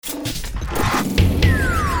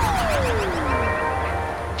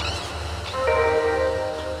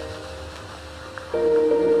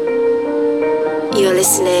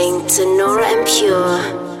listening to Nora En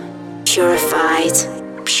Pure, Purified.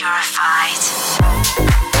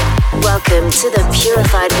 Welcome to the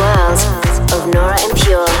purified world of Nora En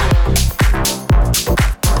Pure.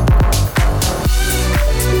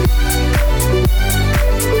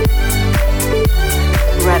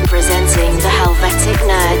 Representing the Helvetic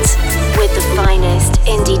Nerds with the finest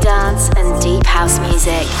indie dance and deep house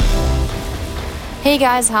music. Hey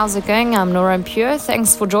guys, how's it going? I'm Nora En Pure.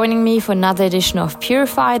 Thanks for joining me for another edition of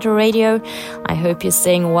Purified Radio. I hope you're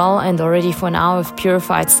staying well and are ready for an hour of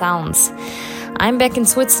purified sounds. I'm back in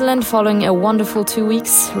Switzerland following a wonderful 2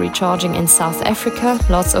 weeks, recharging in South Africa.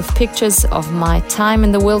 Lots of pictures of my time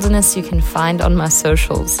in the wilderness you can find on my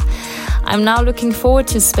socials. I'm now looking forward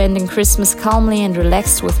to spending Christmas calmly and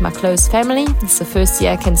relaxed with my close family. It's the first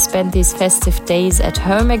year I can spend these festive days at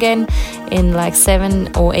home again in like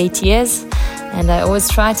 7 or 8 years. And I always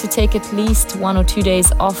try to take at least 1 or 2 days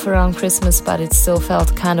off around Christmas, but it still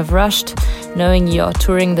felt kind of rushed, knowing you're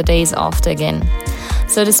touring the days after again.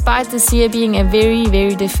 So despite this year being a very,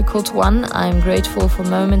 very difficult one, I'm grateful for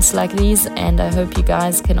moments like these, and I hope you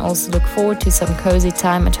guys can also look forward to some cozy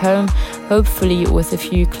time at home, hopefully with a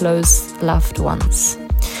few close loved ones.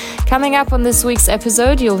 Coming up on this week's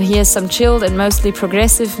episode, you'll hear some chilled and mostly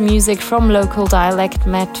progressive music from Local Dialect,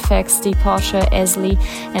 Matt, Fax, Departure, Esley,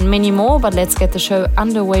 and many more. But let's get the show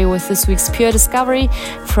underway with this week's Pure Discovery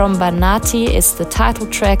from Banati. It's the title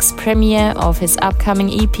track's premiere of his upcoming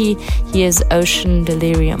EP. Here's Ocean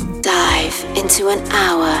Delirium. Dive into an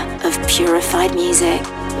hour of purified music.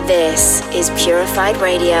 This is Purified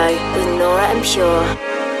Radio with Nora En Pure.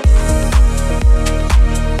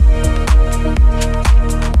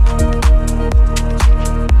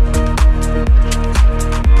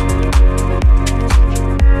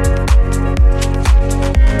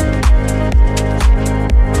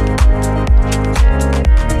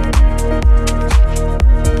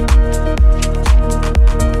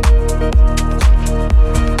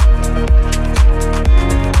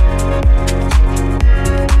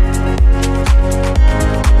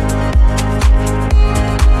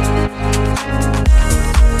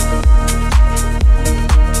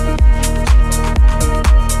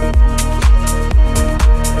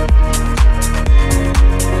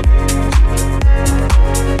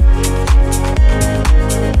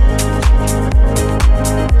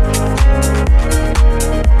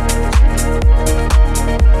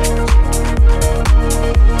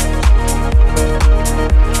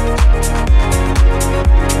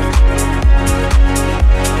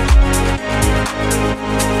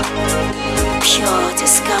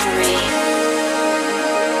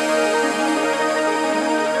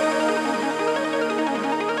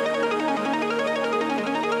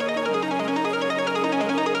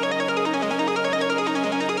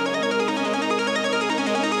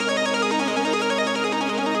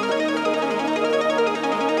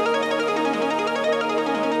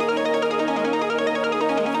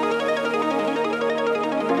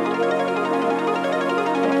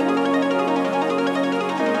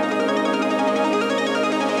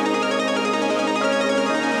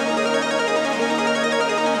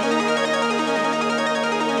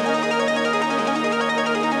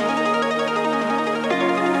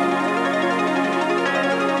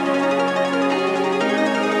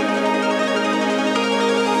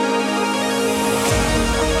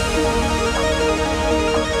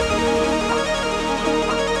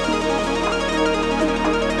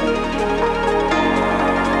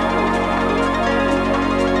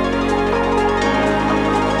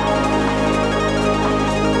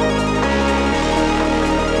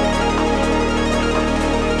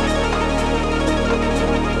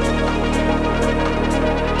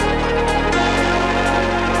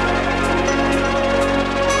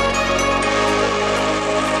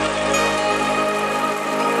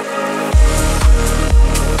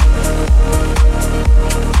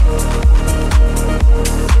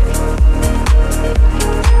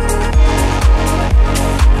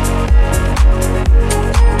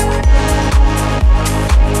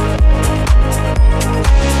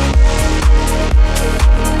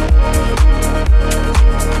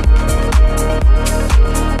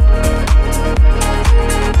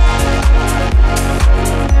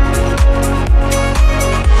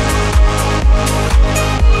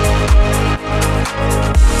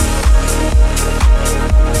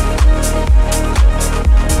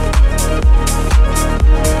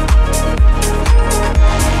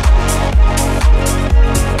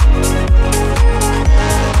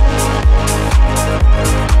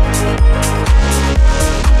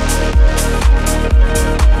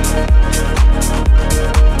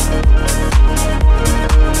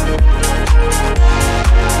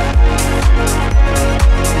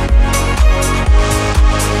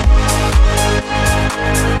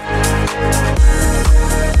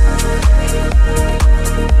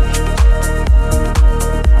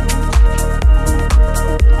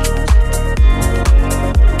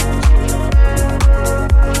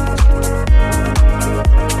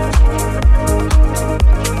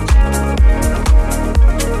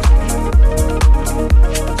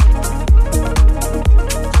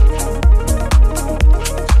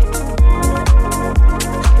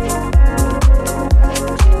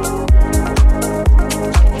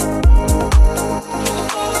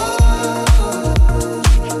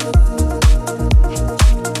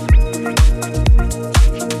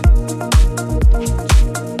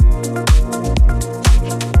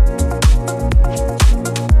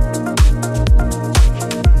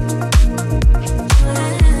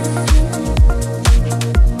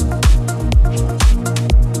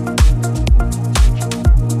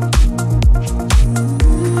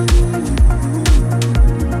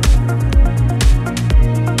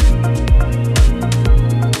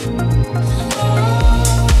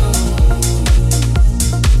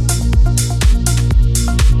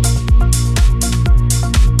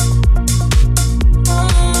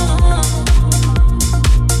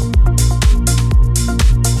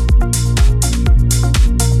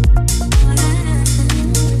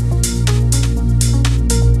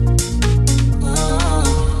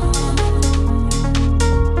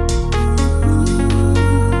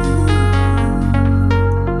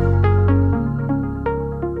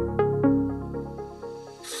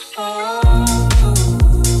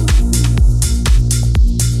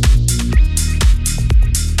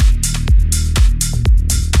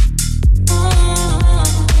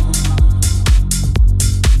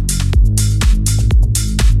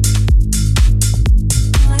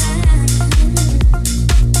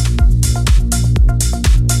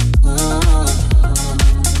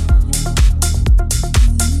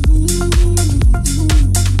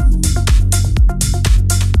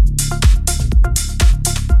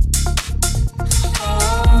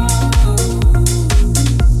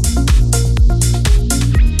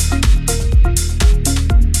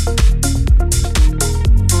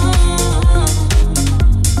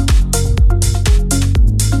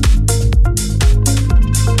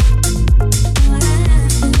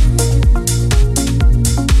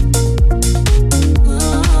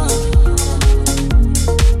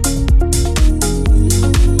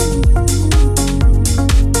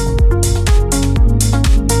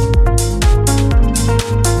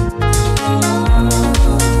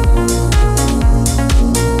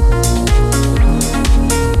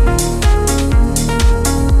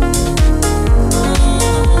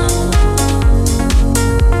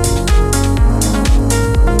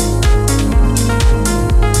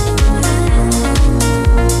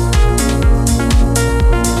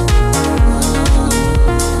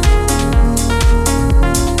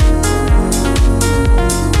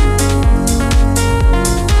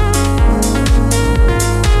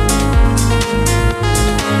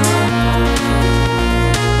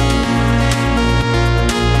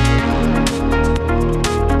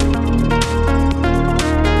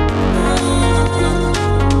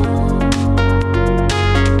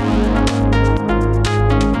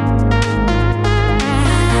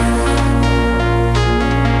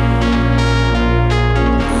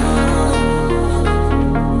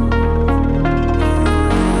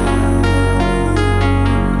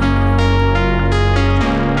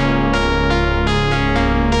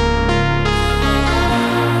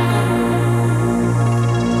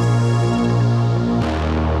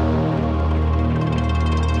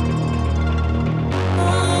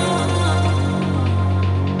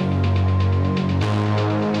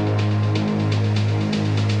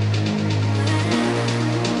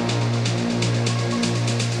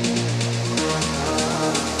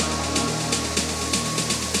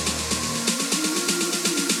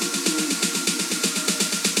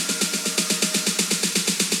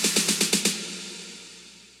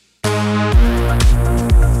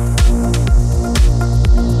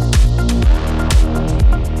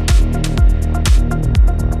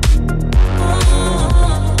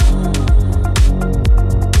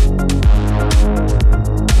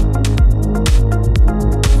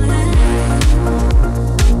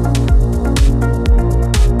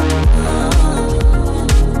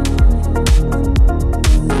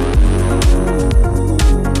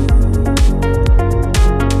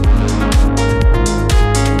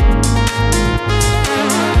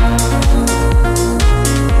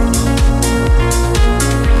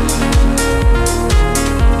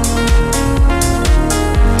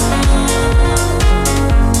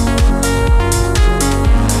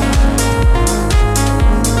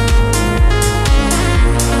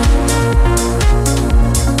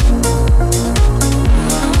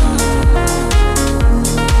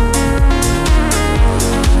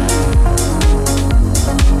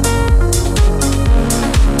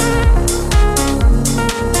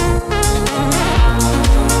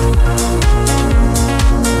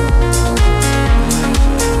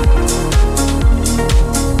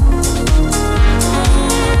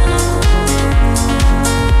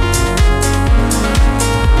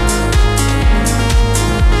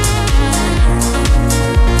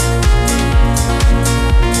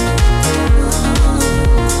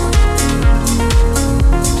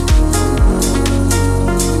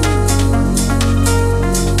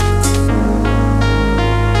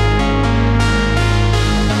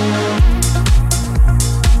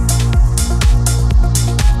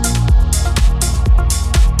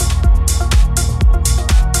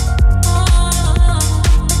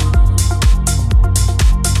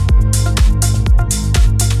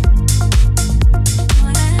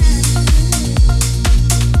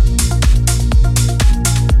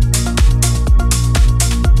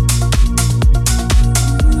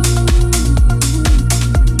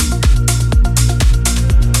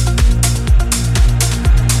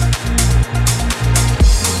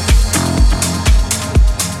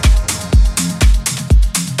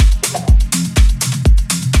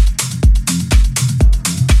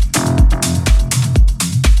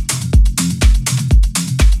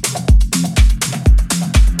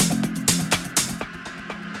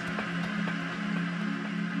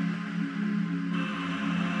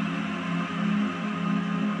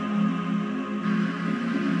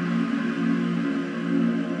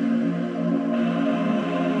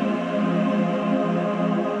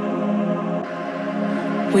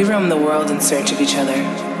 We roam the world in search of each other,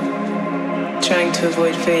 trying to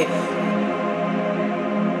avoid fate.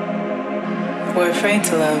 We're afraid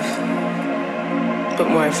to love, but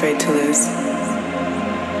more afraid to lose.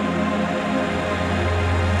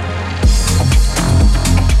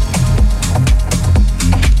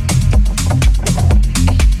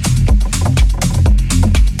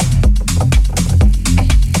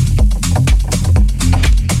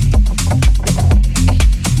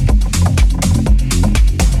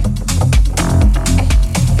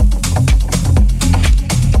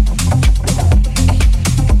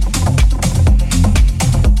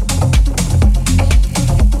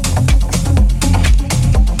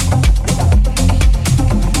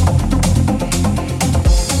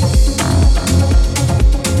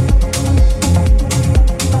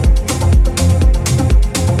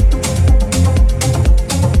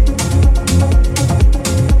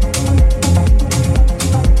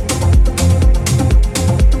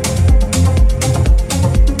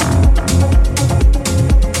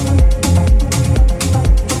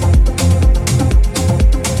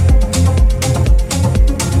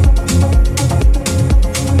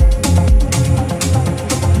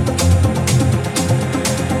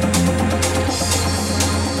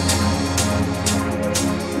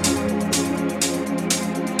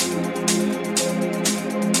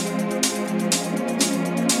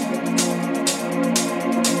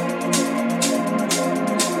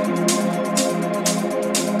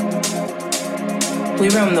 We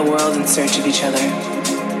roam the world in search of each other,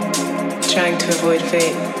 trying to avoid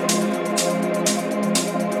fate.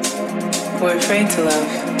 We're afraid to love,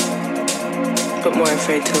 but more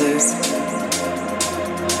afraid to lose.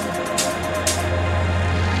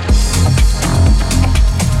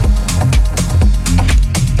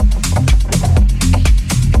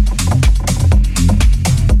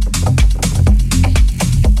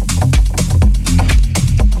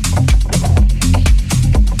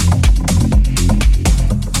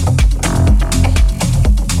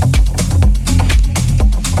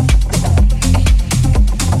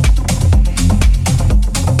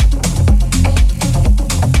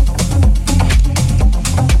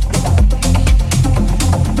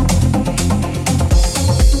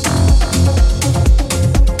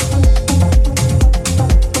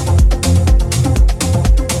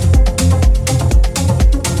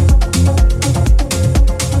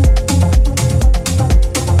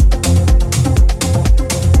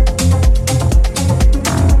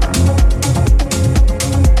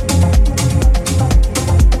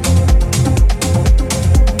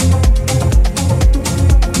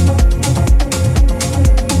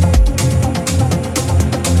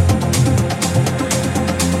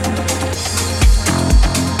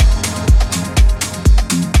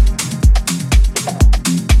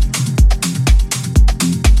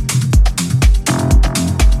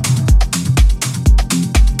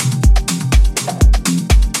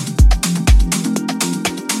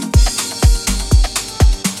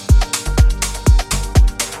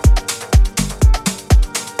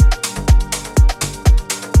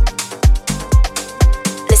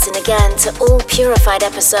 Again to all Purified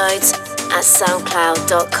episodes at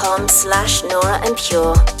soundcloud.com/Nora En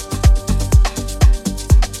Pure.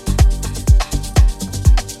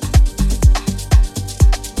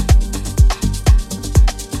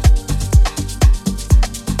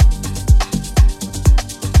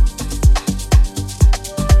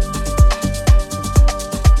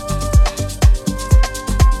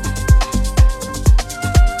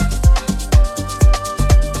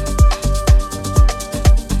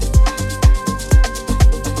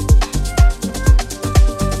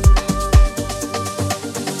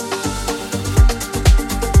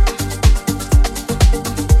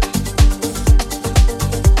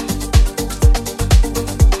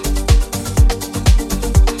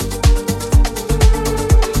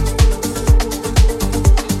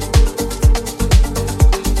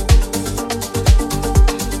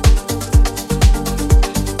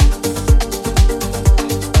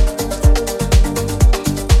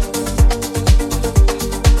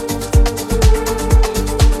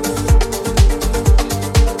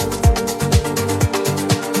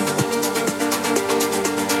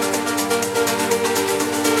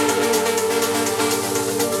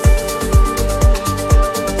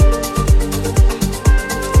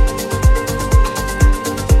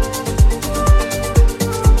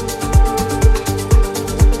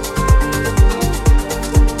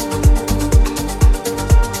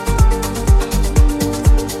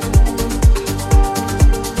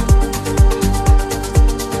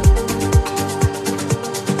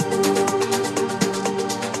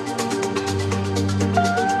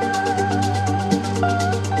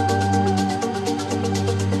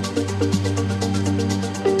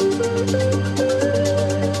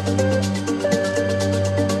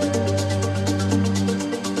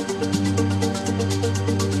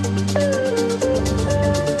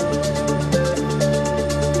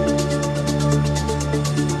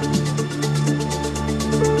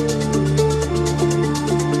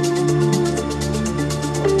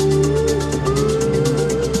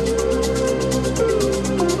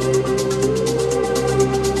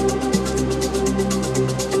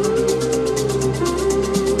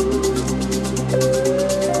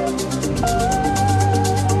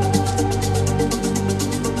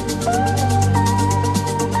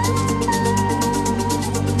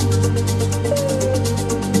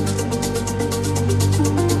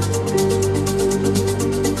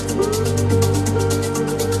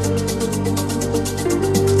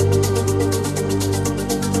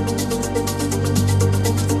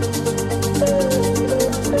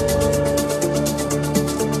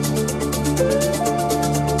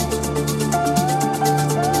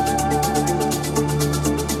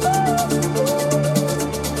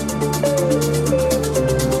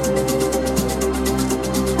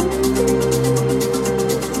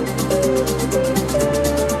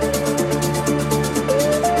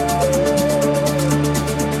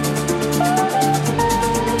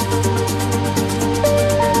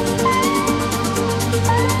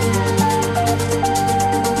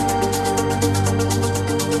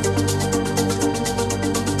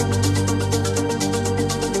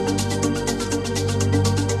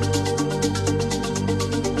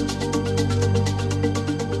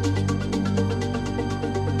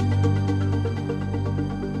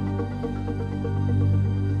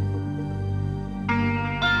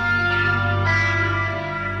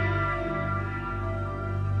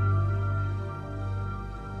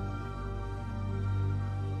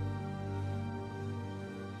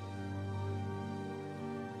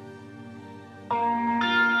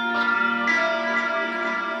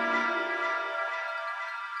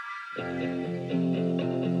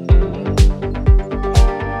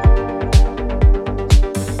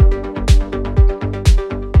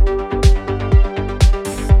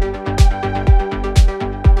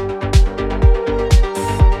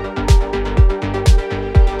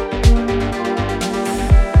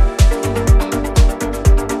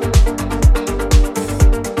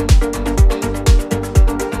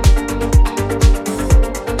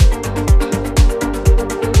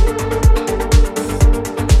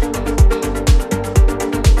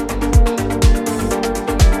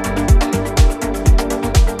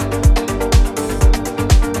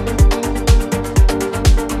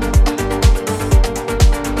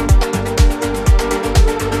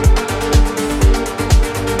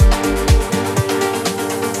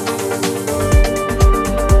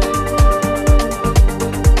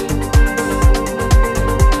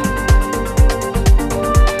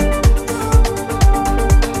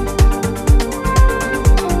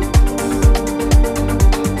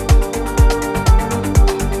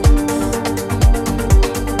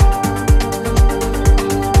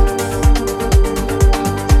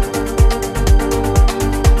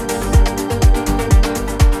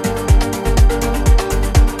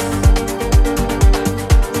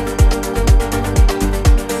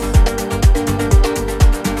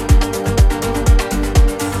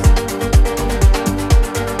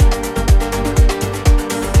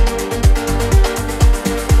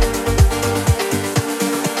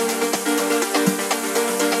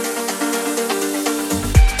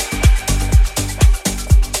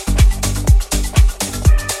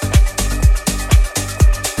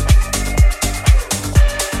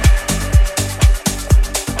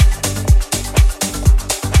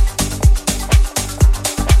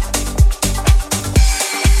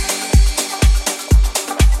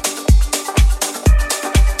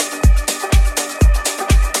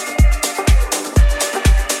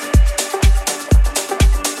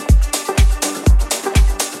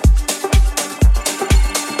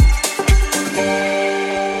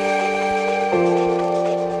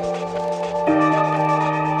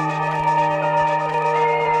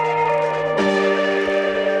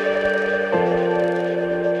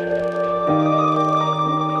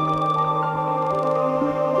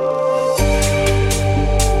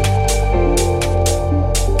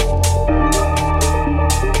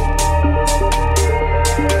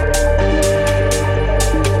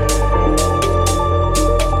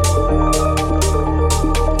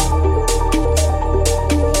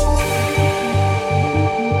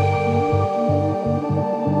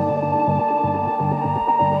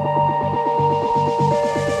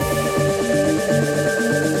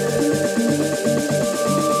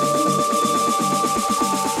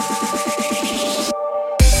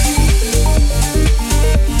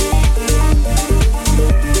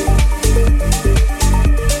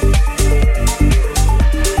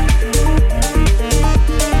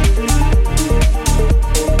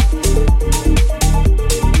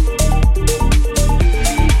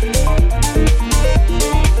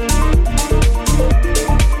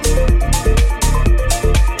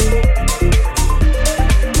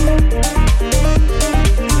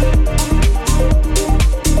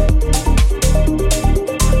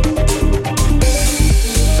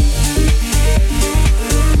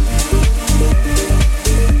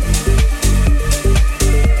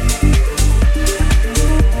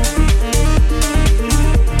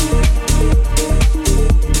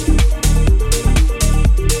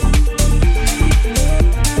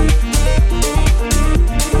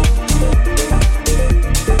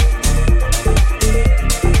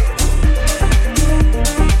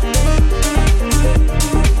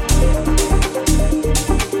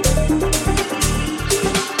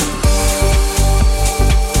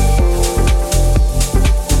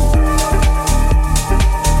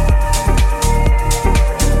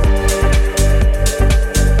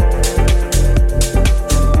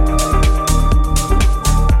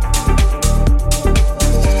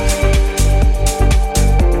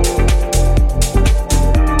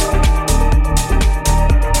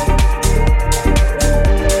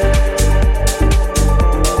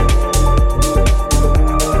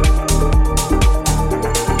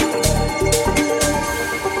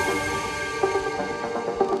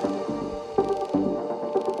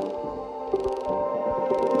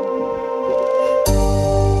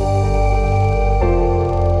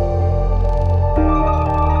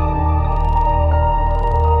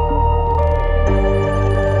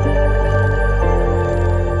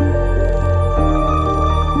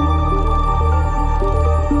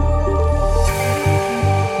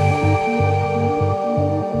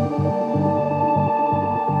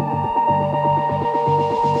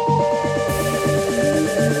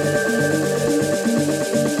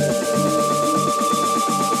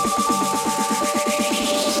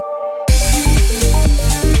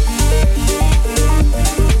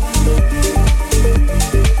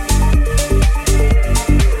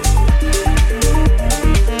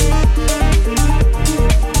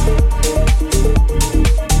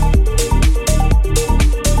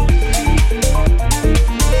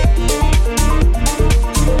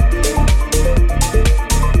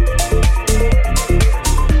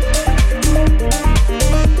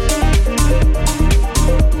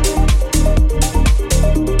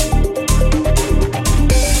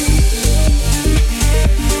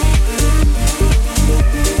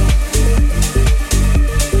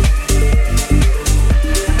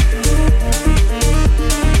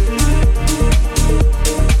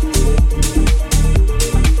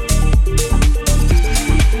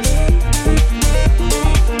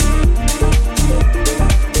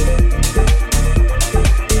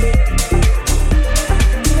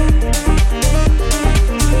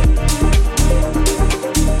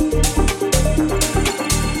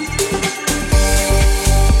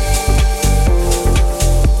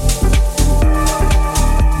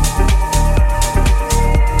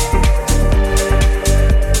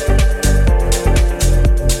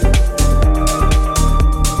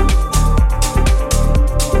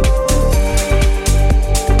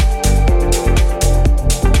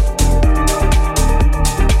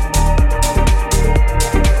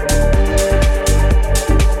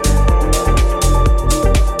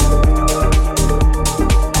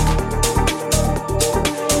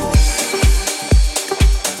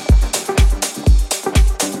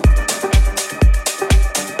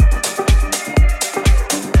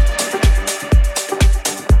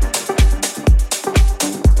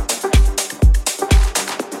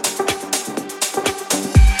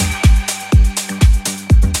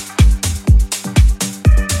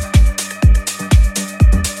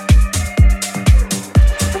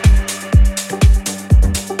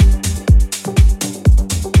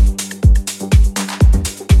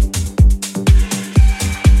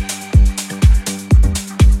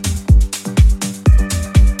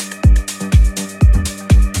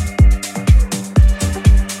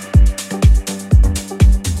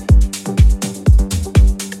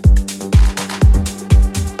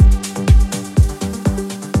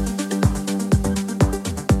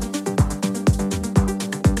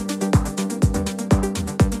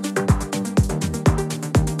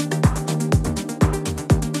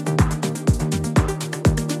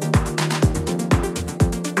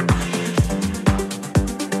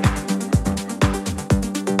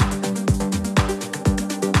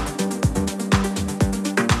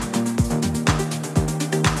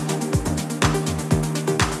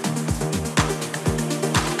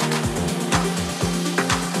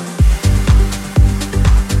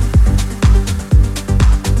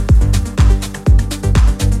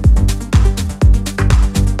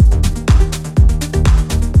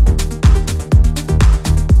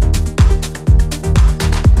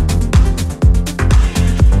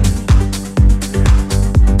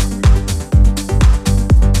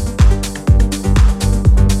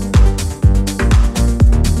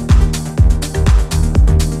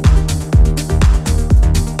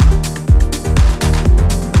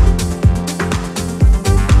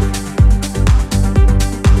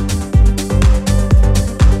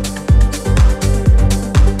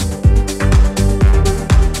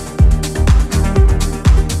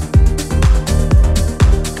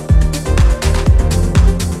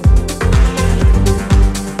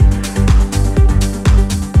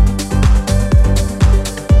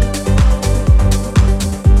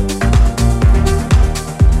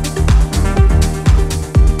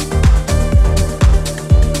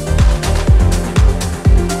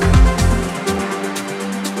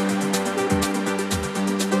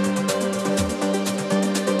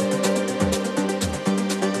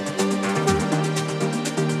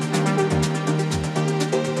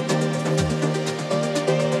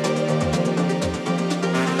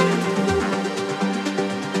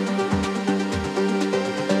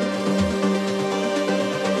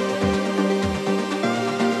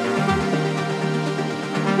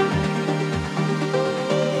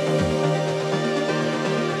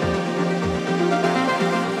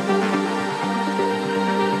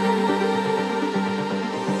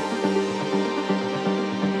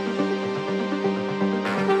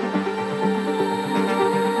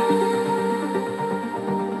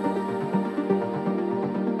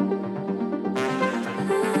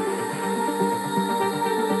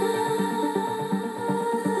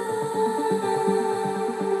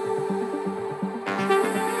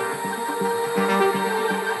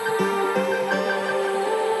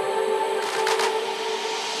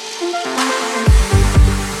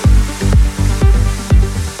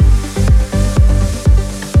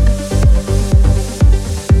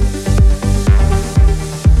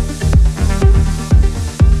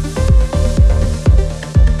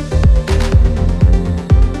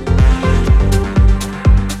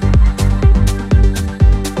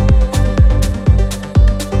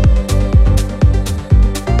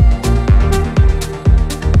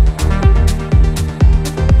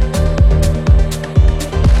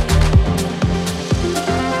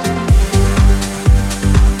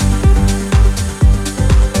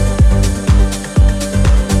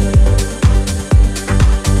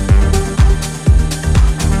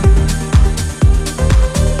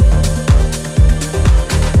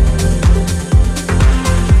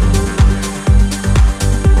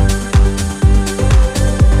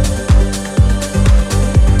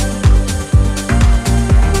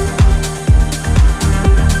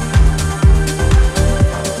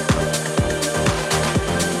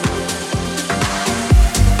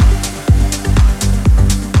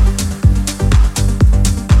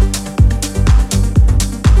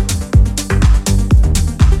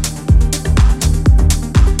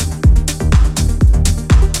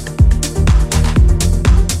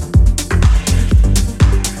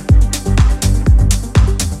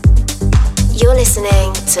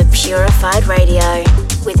 listening to Purified Radio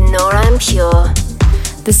with Nora En Pure.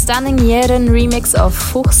 The stunning Jeden remix of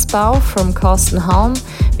Fuchsbau from Carsten Halm.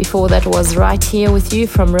 Before that was Right Here With You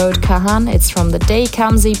from Road Kahan. It's from the Day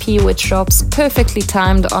Comes EP, which drops perfectly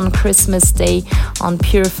timed on Christmas Day on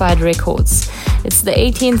Purified Records. It's the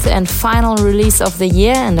 18th and final release of the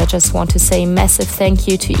year, and I just want to say massive thank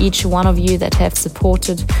you to each one of you that have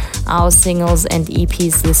supported our singles and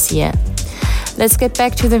EPs this year. Let's get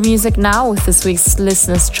back to the music now with this week's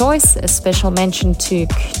Listener's Choice. A special mention to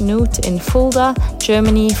Knut in Fulda,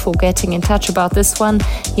 Germany, for getting in touch about this one.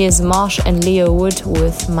 Here's Marsh and Leo Wood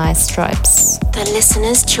with My Stripes. The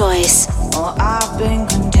Listener's Choice. Oh, I've been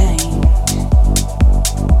contained,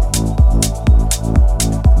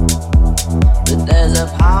 but there's a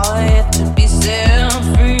power yet to be set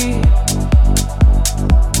free.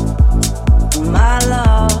 My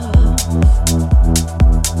love,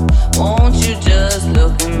 won't you just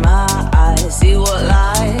look in my eyes, see what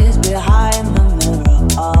lies behind the mirror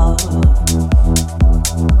of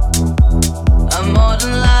a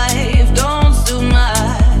modern life? Don't suit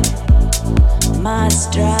my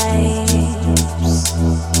stripes.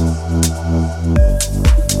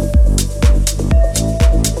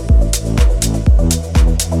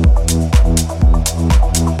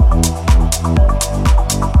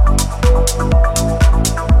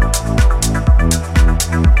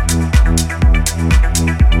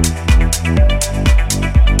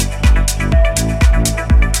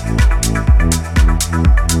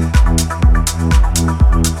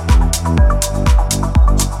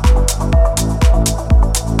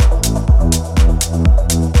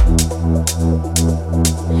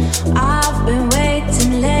 I've been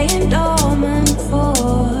waiting, laying dormant for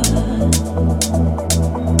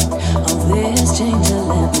all this change to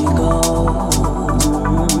let me go.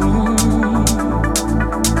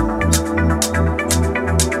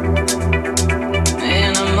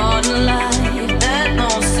 In a modern life that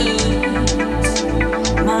don't suit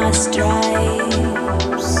my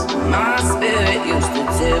stripes, my spirit used to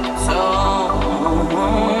tiptoe.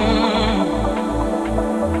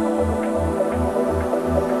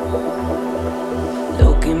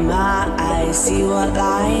 Look in my eyes, see what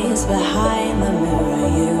lies behind the mirror.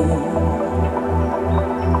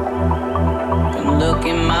 You can look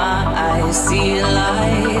in my eyes, see a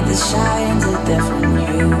light that shines a different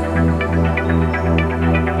hue.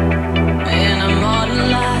 In a modern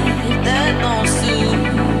life that don't suit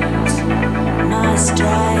my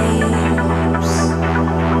stripes.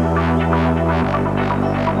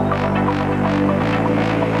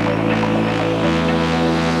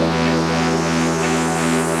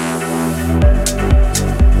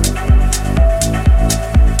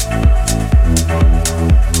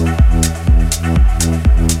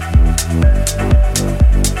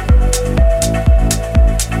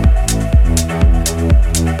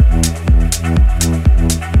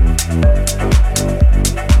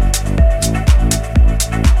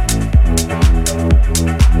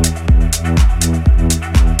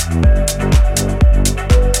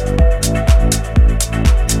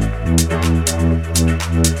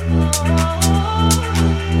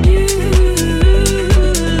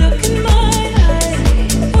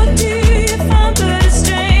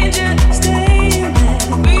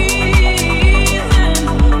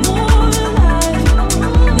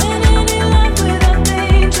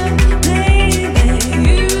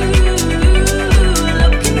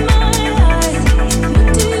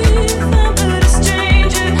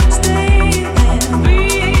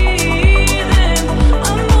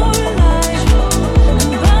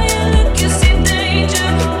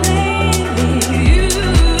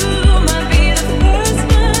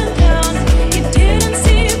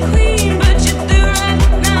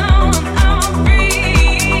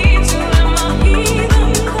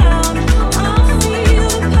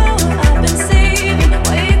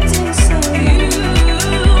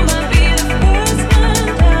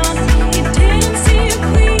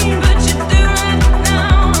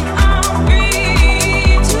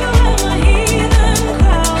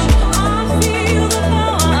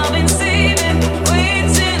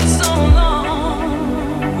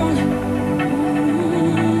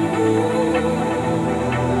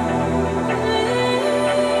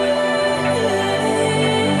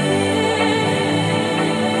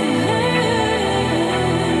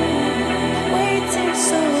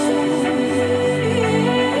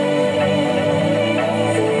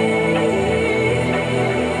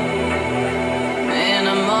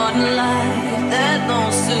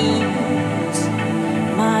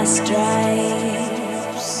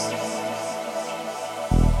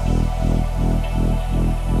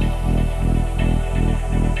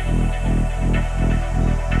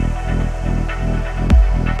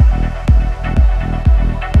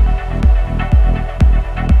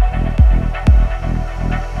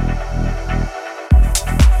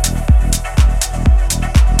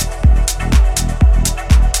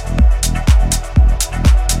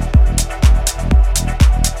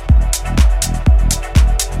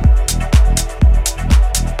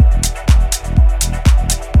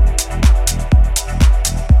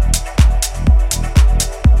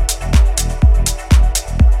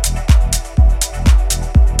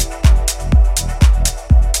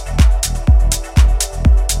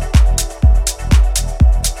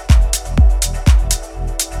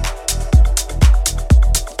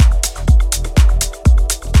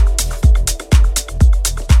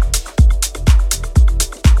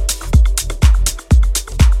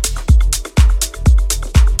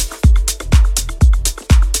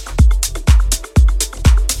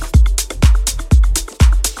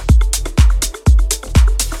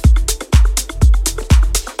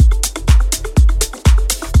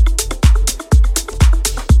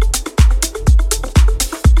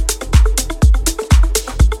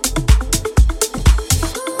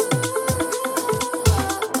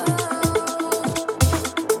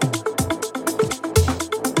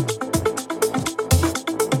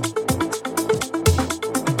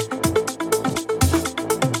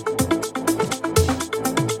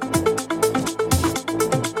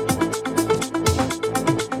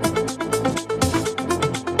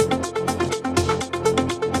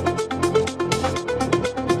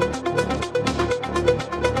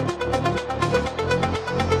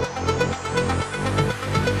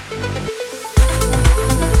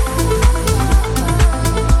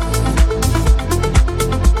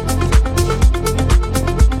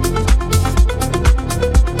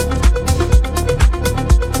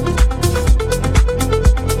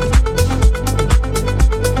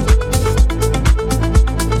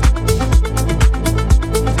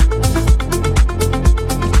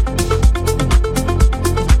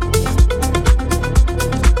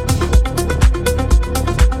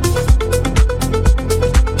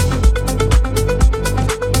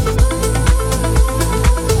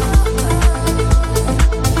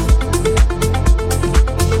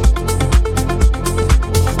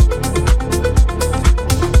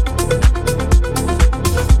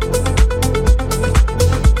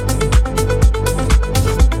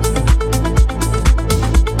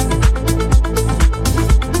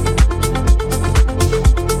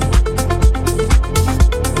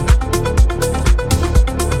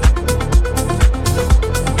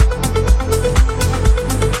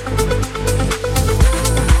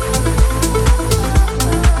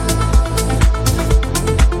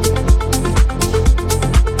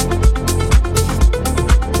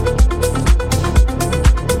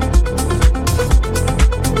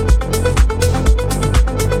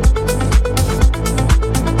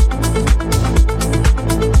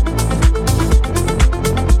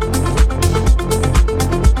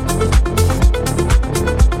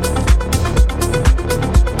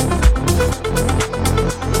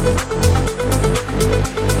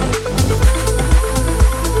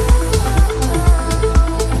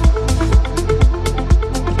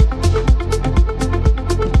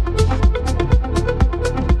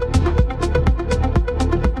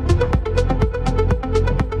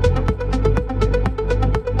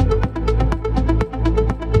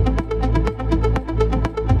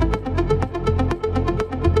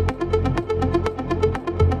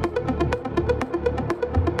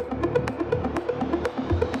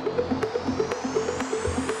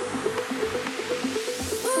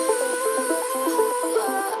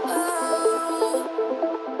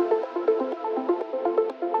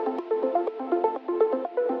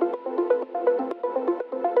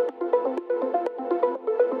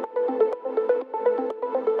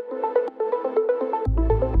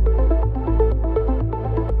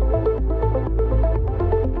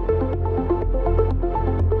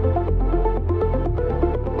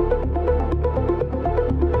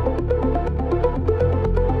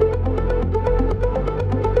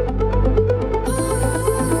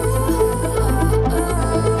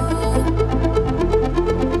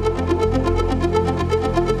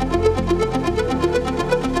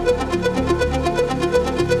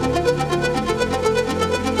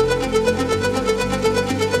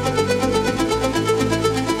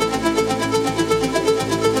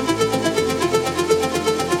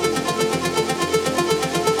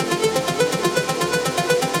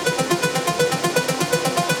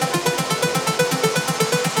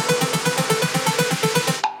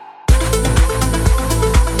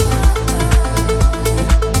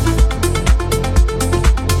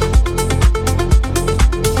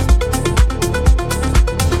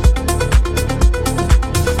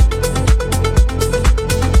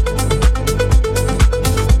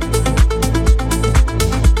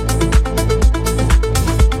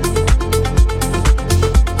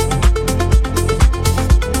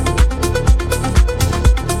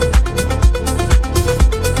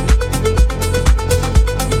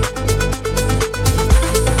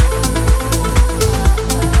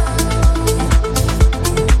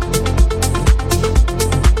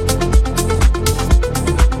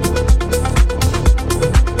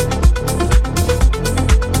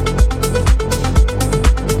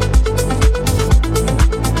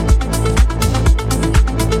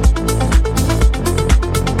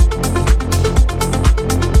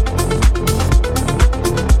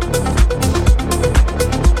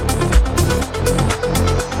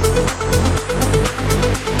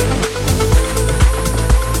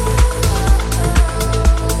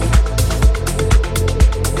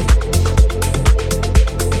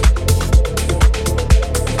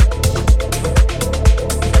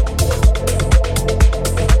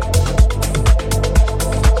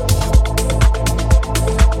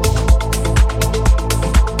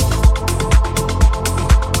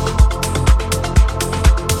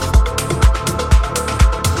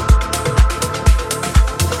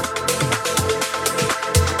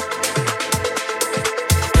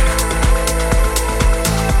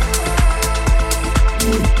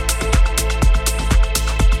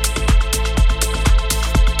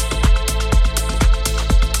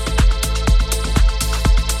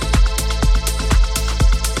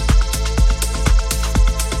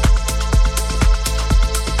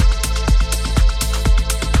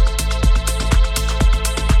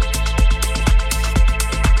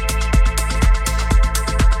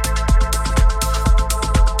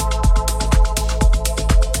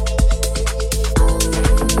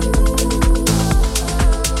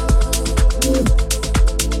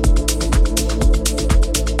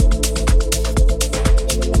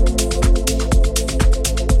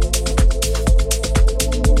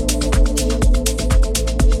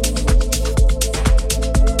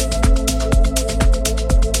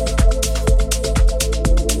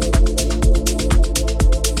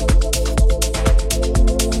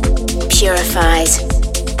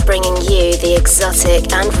 Purified, bringing you the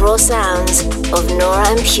exotic and raw sounds of Nora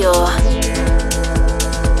En Pure.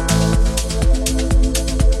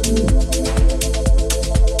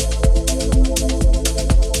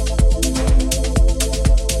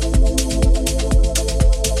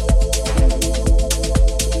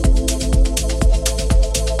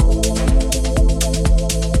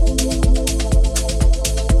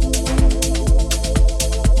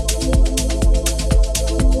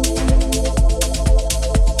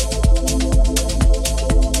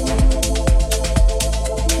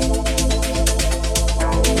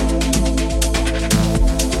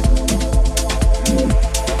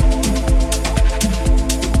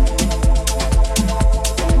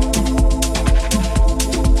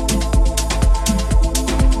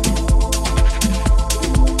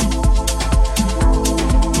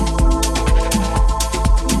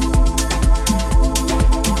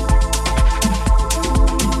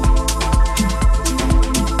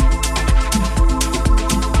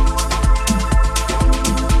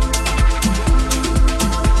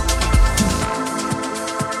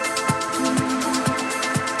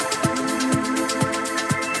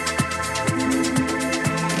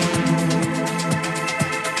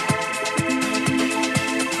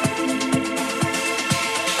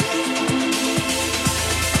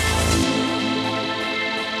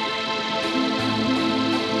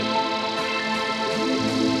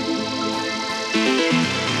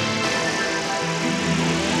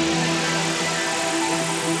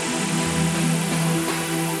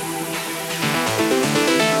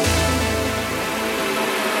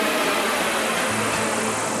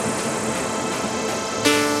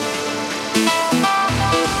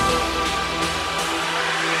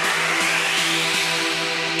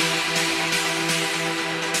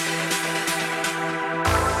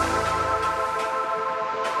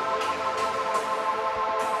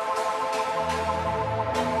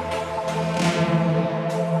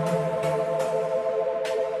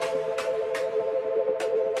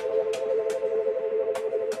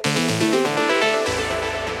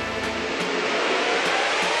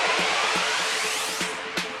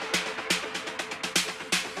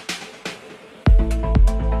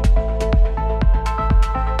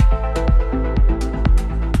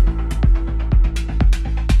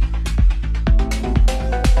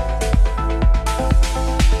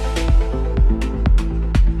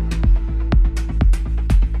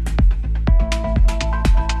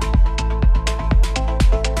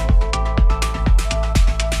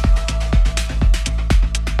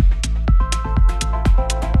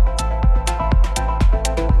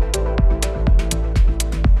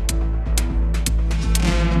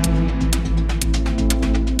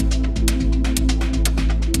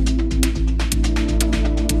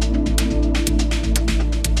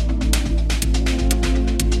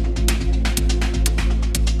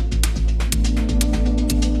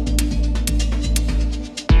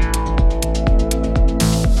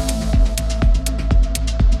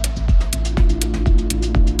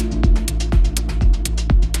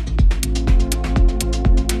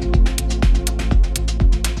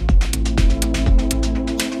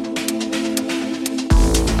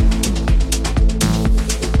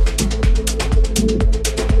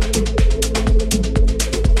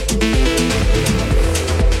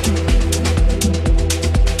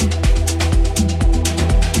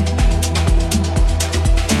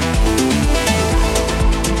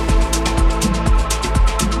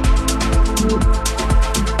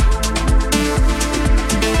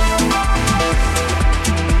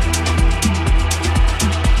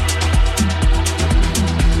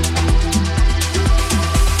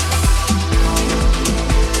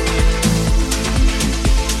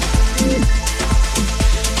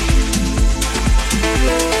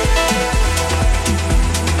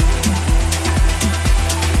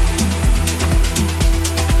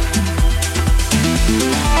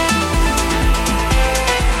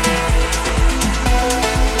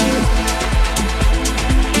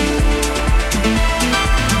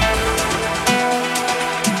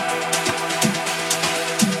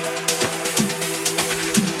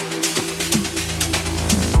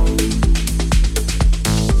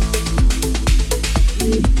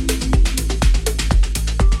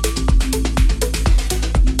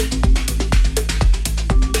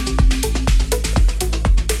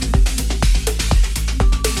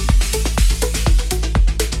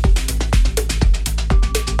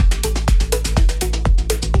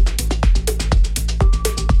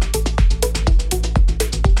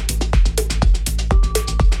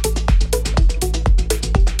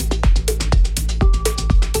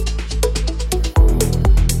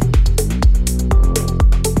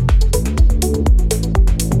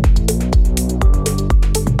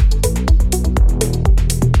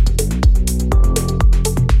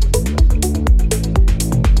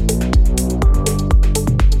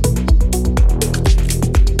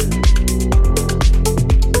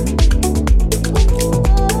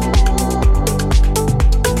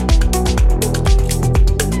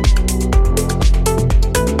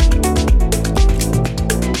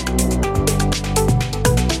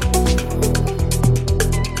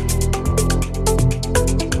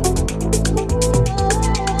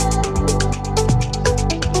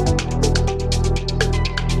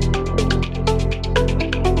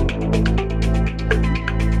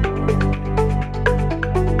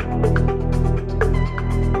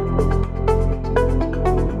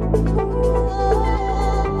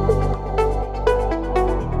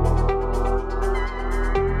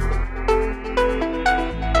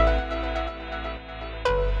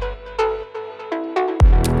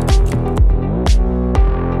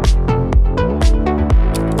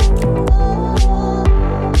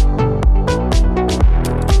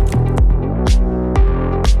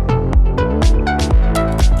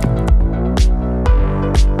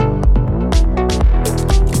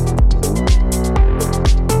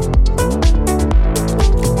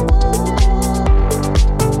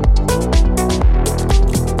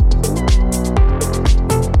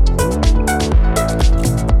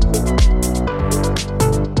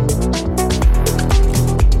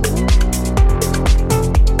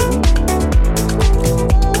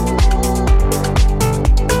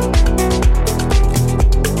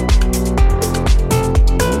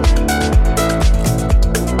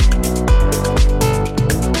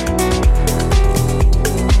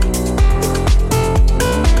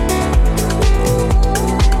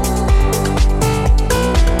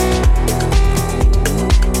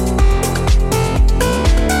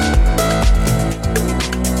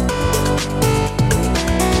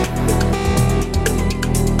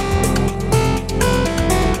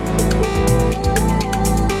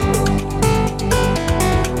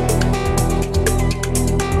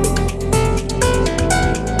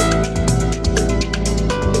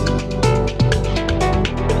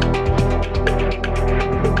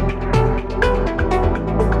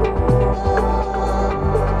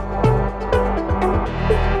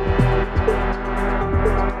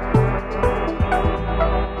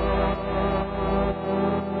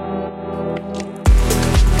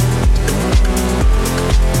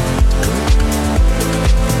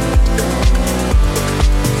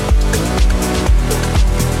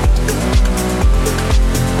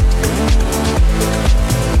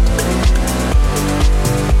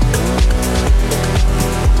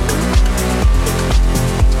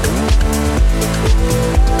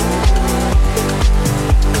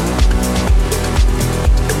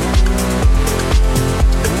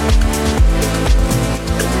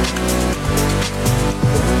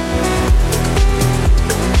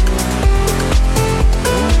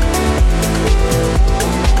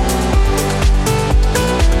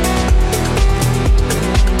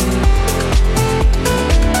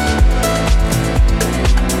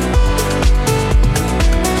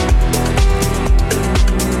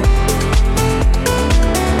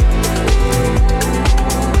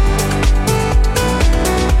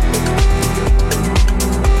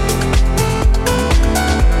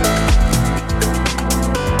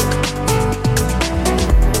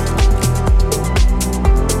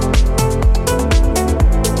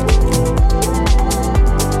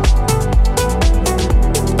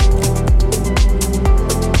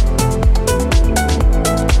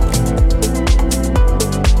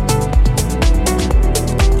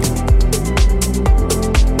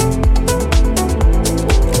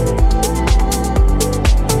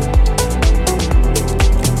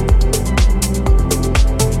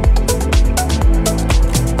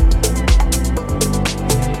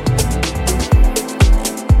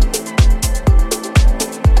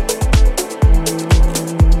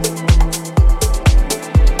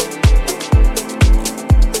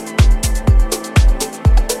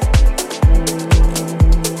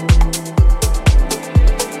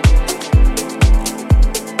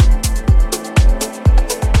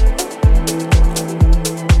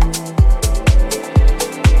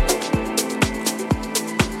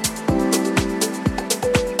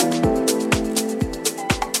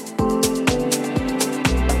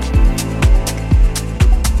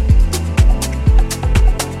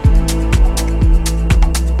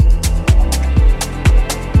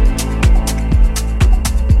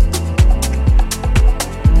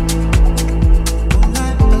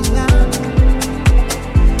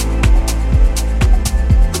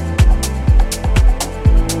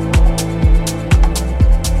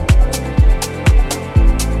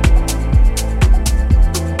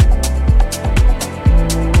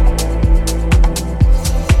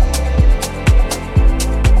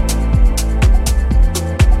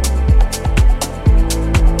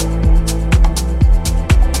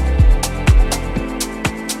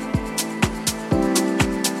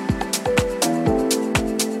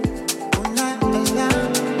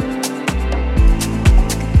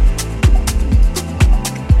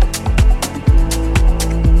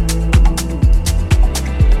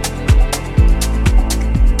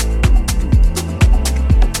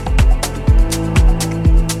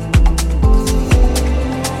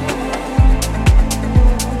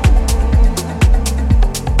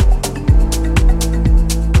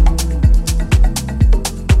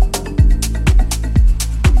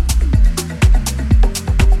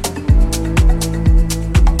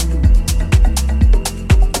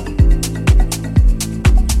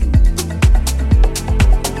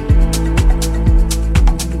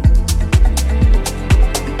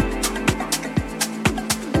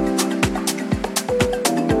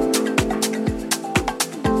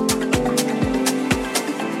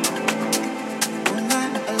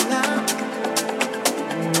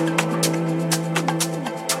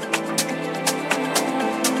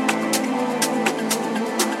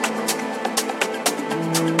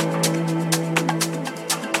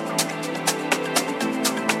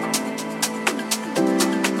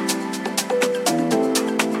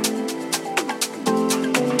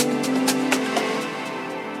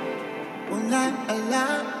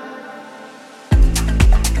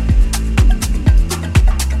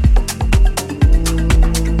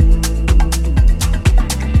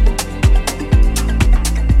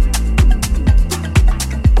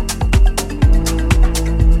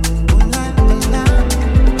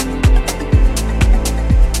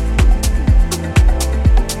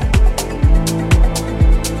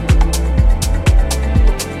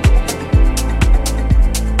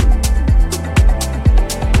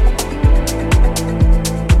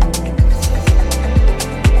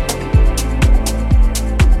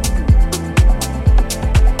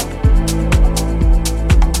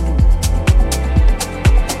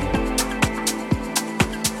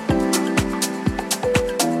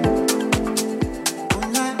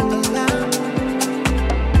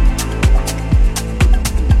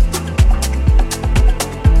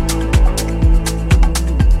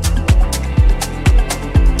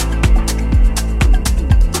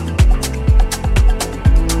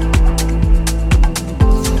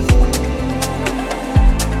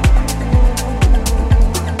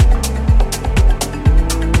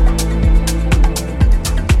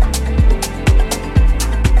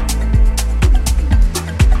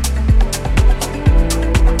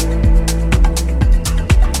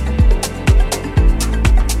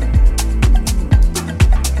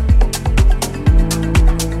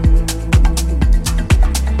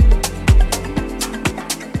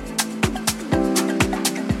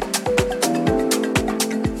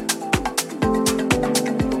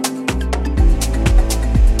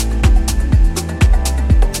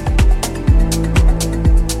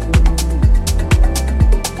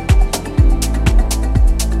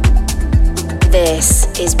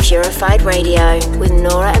 Purified Radio with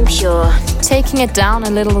Nora En Pure. Taking it down a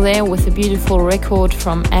little there with a beautiful record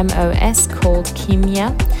from MOS called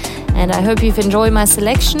Kimia. And I hope you've enjoyed my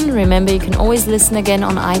selection. Remember, you can always listen again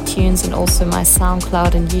on iTunes and also my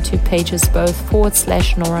SoundCloud and YouTube pages, both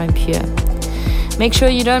 /Nora En Pure. Make sure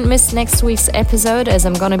you don't miss next week's episode, as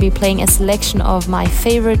I'm going to be playing a selection of my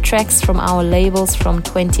favorite tracks from our labels from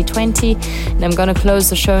 2020. And I'm going to close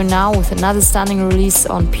the show now with another stunning release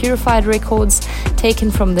on Purified Records,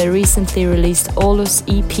 taken from the recently released Olus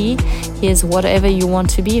EP. Here's Whatever You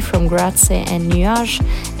Want to Be from Grazie and Nuage.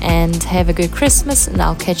 And have a good Christmas, and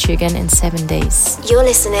I'll catch you again in 7 days. You're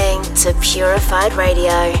listening to Purified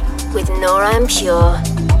Radio with Nora En Pure.